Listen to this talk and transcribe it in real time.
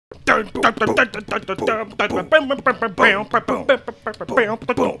What's up, hello,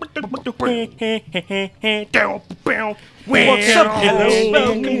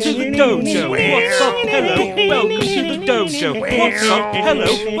 welcome to the dojo. What's up, hello, welcome to the dojo. What's up,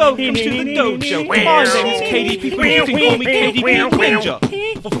 hello, welcome to the dojo. My name is KDP, but you can call me KDP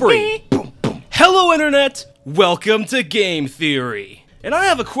Ninja for free. Hello, Internet! Welcome to Game Theory. And I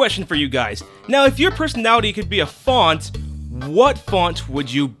have a question for you guys. Now, if your personality could be a font, what font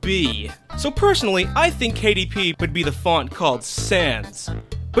would you be? So personally, I think KDP would be the font called Sans.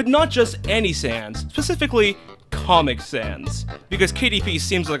 But not just any Sans, specifically Comic Sans. Because KDP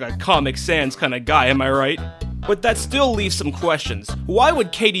seems like a Comic Sans kind of guy, am I right? But that still leaves some questions. Why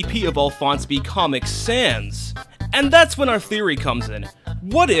would KDP of all fonts be Comic Sans? And that's when our theory comes in.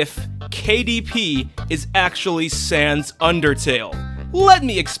 What if KDP is actually Sans Undertale? Let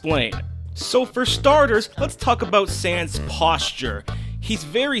me explain. So for starters, let's talk about Sans' posture. He's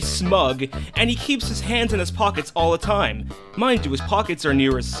very smug, and he keeps his hands in his pockets all the time. Mind you, his pockets are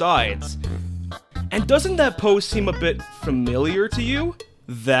near his sides. And doesn't that pose seem a bit familiar to you?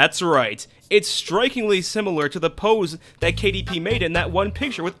 That's right. It's strikingly similar to the pose that KDP made in that one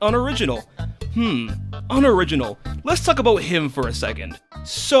picture with Unoriginal. Unoriginal. Let's talk about him for a second.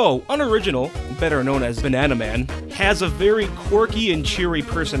 So, Unoriginal, better known as Banana Man, has a very quirky and cheery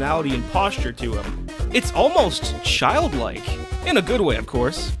personality and posture to him. It's almost childlike. In a good way, of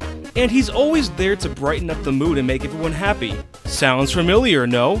course. And he's always there to brighten up the mood and make everyone happy. Sounds familiar,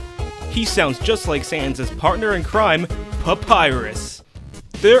 no? He sounds just like Sans' partner in crime, Papyrus.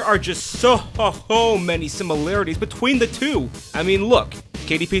 There are just so many similarities between the two. I mean, look,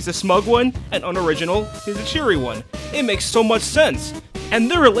 KDP's a smug one, and Unoriginal is a cheery one. It makes so much sense. And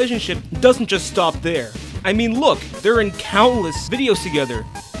their relationship doesn't just stop there. I mean, look, they're in countless videos together.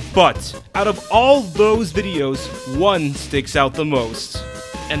 But out of all those videos, one sticks out the most.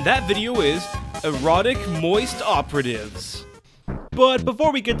 And that video is Erotic Moist Operatives. But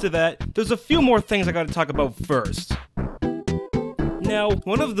before we get to that, there's a few more things I gotta talk about first. Now,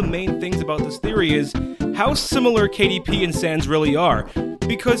 one of the main things about this theory is how similar KDP and Sans really are.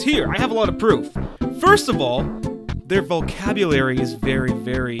 Because here, I have a lot of proof. First of all, their vocabulary is very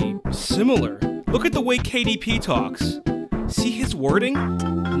similar. Look at the way KDP talks. See his wording?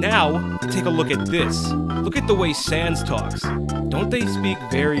 Now, take a look at this. Look at the way Sans talks. Don't they speak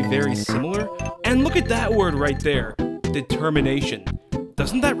very similar? And look at that word right there. Determination.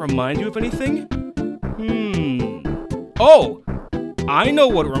 Doesn't that remind you of anything? Oh! I know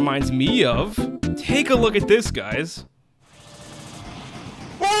what it reminds me of. Take a look at this, guys.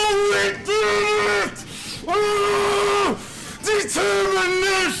 Oh, we did it! Oh,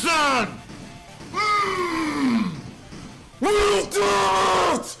 determination! We'll do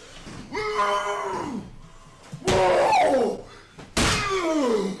it! Whoa!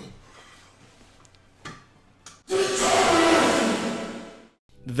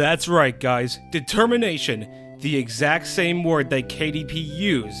 That's right, guys. Determination. The exact same word that KDP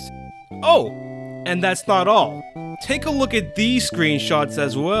used. Oh, and that's not all. Take a look at these screenshots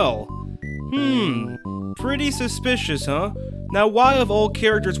as well. Pretty suspicious, huh? Now why of all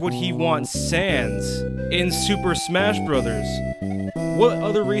characters would he want Sans in Super Smash Bros? What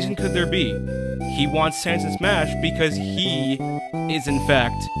other reason could there be? He wants Sans in Smash because he is in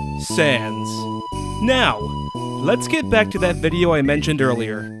fact Sans. Now, let's get back to that video I mentioned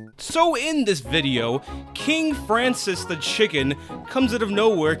earlier. So in this video, King Francis the Chicken comes out of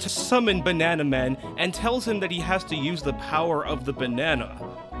nowhere to summon Banana Man and tells him that he has to use the power of the banana.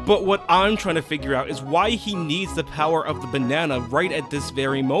 But what I'm trying to figure out is why he needs the power of the banana right at this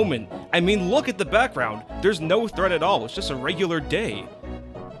very moment. I mean, look at the background. There's no threat at all, it's just a regular day.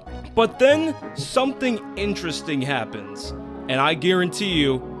 But then, something interesting happens. And I guarantee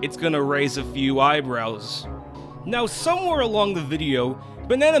you, it's gonna raise a few eyebrows. Now, somewhere along the video,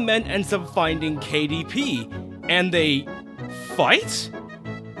 Banana Man ends up finding KDP, and they fight?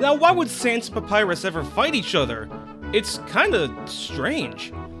 Now, why would Sans and Papyrus ever fight each other? It's kinda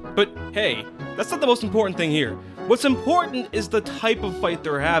strange. But hey, that's not the most important thing here. What's important is the type of fight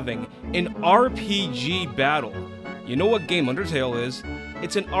they're having, an RPG battle. You know what game Undertale is?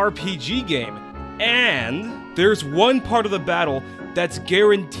 It's an RPG game. And there's one part of the battle that's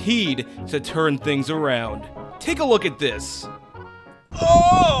guaranteed to turn things around. Take a look at this.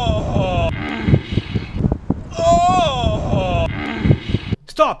 Oh! Oh!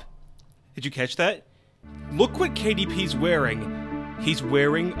 Stop! Did you catch that? Look what KDP's wearing. He's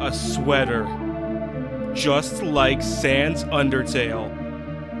wearing a sweater. Just like Sans Undertale.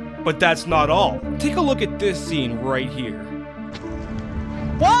 But that's not all. Take a look at this scene right here.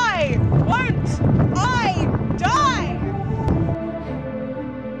 Why won't I die?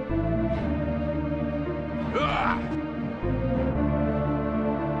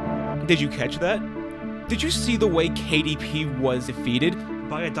 Did you catch that? Did you see the way KDP was defeated?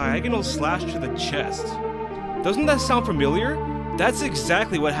 By a diagonal slash to the chest. Doesn't that sound familiar? That's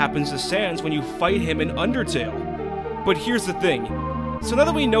exactly what happens to Sans when you fight him in Undertale. But here's the thing. So now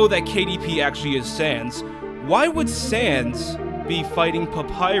that we know that KDP actually is Sans, why would Sans be fighting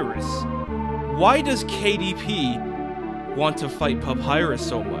Papyrus? Why does KDP want to fight Papyrus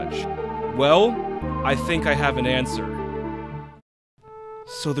so much? Well, I think I have an answer.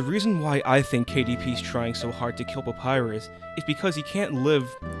 So the reason why I think KDP's trying so hard to kill Papyrus is because he can't live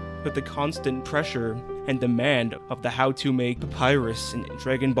with the constant pressure and demand of the how to make Papyrus in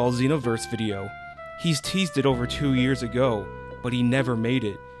Dragon Ball Xenoverse video. He's teased it over 2 years ago, but he never made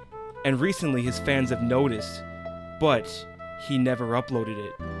it. And recently his fans have noticed, but he never uploaded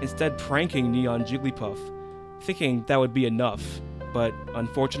it, instead pranking NeonJP, thinking that would be enough, but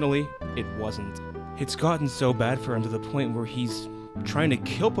unfortunately, it wasn't. It's gotten so bad for him to the point where he's trying to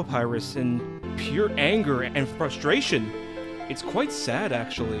kill Papyrus in pure anger and frustration. It's quite sad,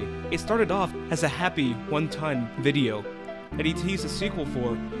 actually. It started off as a happy, one-time video that he teased a sequel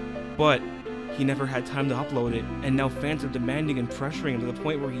for, but he never had time to upload it, and now fans are demanding and pressuring him to the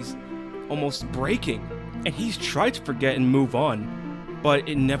point where he's almost breaking. And he's tried to forget and move on, but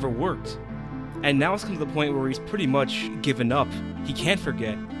it never worked. And now it's come to the point where he's pretty much given up. He can't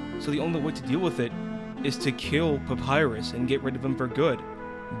forget, so the only way to deal with it is to kill Papyrus and get rid of him for good.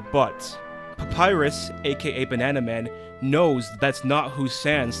 But Papyrus, aka Banana Man, knows that's not who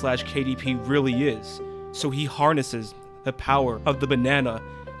Sans/KDP really is, so he harnesses the power of the banana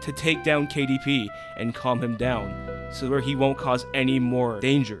to take down KDP and calm him down, so where he won't cause any more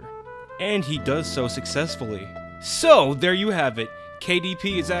danger. And he does so successfully. So, there you have it.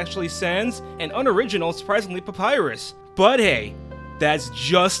 KDP is actually Sans, and unoriginal, surprisingly, Papyrus. But hey, that's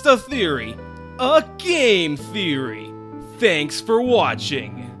just a theory. A game theory. Thanks for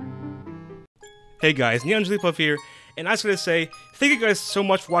watching. Hey guys, NeonJP here, and I was gonna say, thank you guys so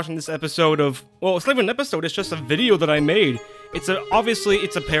much for watching this episode of, well, it's not even an episode, it's just a video that I made. Obviously,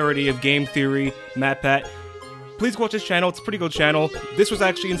 it's a parody of Game Theory, MatPat. Please watch his channel, it's a pretty good channel. This was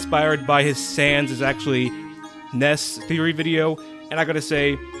actually inspired by his Sans, actually Ness theory video, and I gotta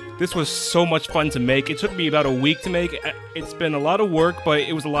say, this was so much fun to make. It took me about a week to make. It's been a lot of work, but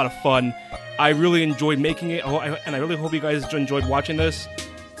it was a lot of fun. I really enjoyed making it, and I really hope you guys enjoyed watching this.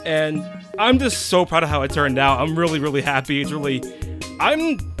 And I'm just so proud of how it turned out. I'm really, really happy.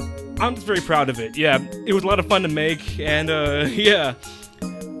 I'm just very proud of it. Yeah, it was a lot of fun to make, and yeah.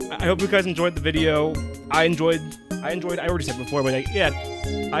 I hope you guys enjoyed the video. I already said before, but yeah,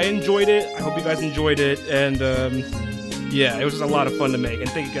 I enjoyed it. I hope you guys enjoyed it, and yeah, it was just a lot of fun to make. And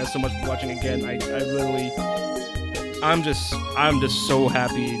thank you guys so much for watching again. I'm just so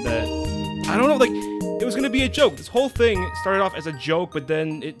happy that, I don't know, like, it was gonna be a joke. This whole thing started off as a joke, but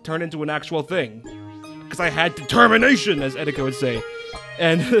then it turned into an actual thing. Because I had determination, as Etika would say.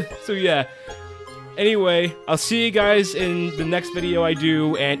 And so yeah. Anyway, I'll see you guys in the next video I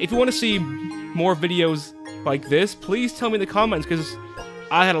do, and if you want to see more videos like this, please tell me in the comments, because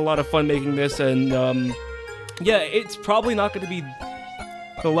I had a lot of fun making this, and yeah, it's probably not going to be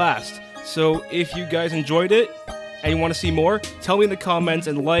the last. So if you guys enjoyed it, and you want to see more, tell me in the comments,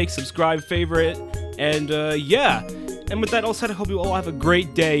 and like, subscribe, favorite, and yeah. And with that all said, I hope you all have a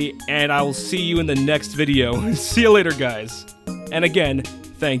great day, and I will see you in the next video. See you later, guys. And again,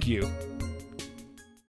 thank you.